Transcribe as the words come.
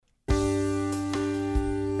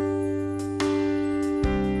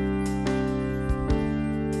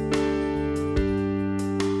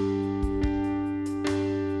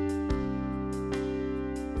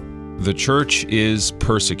The church is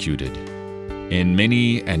persecuted in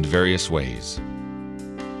many and various ways.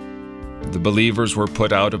 The believers were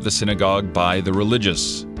put out of the synagogue by the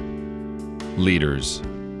religious leaders.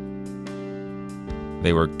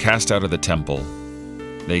 They were cast out of the temple.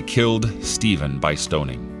 They killed Stephen by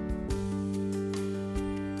stoning.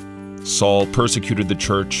 Saul persecuted the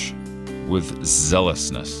church with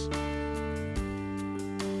zealousness.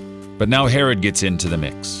 But now Herod gets into the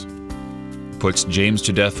mix, puts James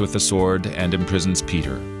to death with the sword, and imprisons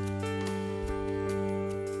Peter.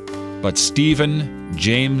 But Stephen,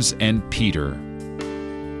 James, and Peter,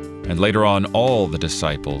 and later on all the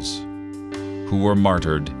disciples who were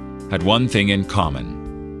martyred, had one thing in common: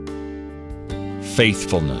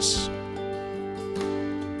 faithfulness.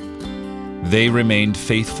 They remained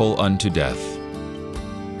faithful unto death,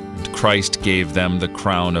 and Christ gave them the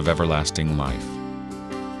crown of everlasting life.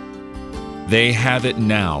 They have it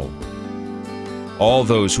now. All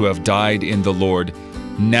those who have died in the Lord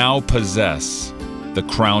now possess the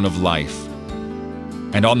crown of life.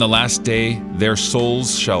 And on the last day, their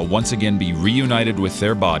souls shall once again be reunited with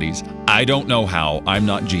their bodies. I don't know how, I'm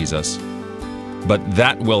not Jesus. But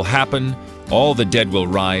that will happen, all the dead will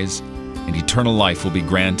rise, and eternal life will be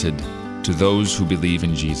granted to those who believe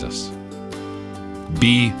in Jesus.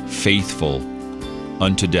 Be faithful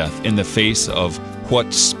unto death in the face of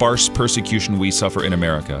what sparse persecution we suffer in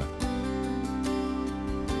America.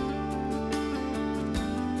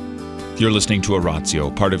 You're listening to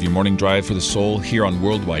Oratio, part of your morning drive for the soul here on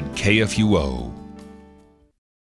Worldwide KFUO.